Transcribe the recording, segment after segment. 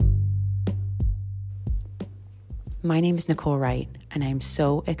My name is Nicole Wright, and I'm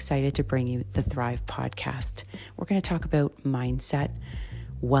so excited to bring you the Thrive podcast. We're going to talk about mindset,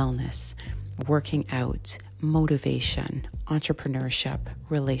 wellness, working out, motivation, entrepreneurship,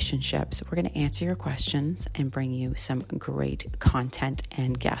 relationships. We're going to answer your questions and bring you some great content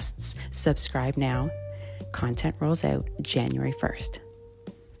and guests. Subscribe now. Content rolls out January 1st.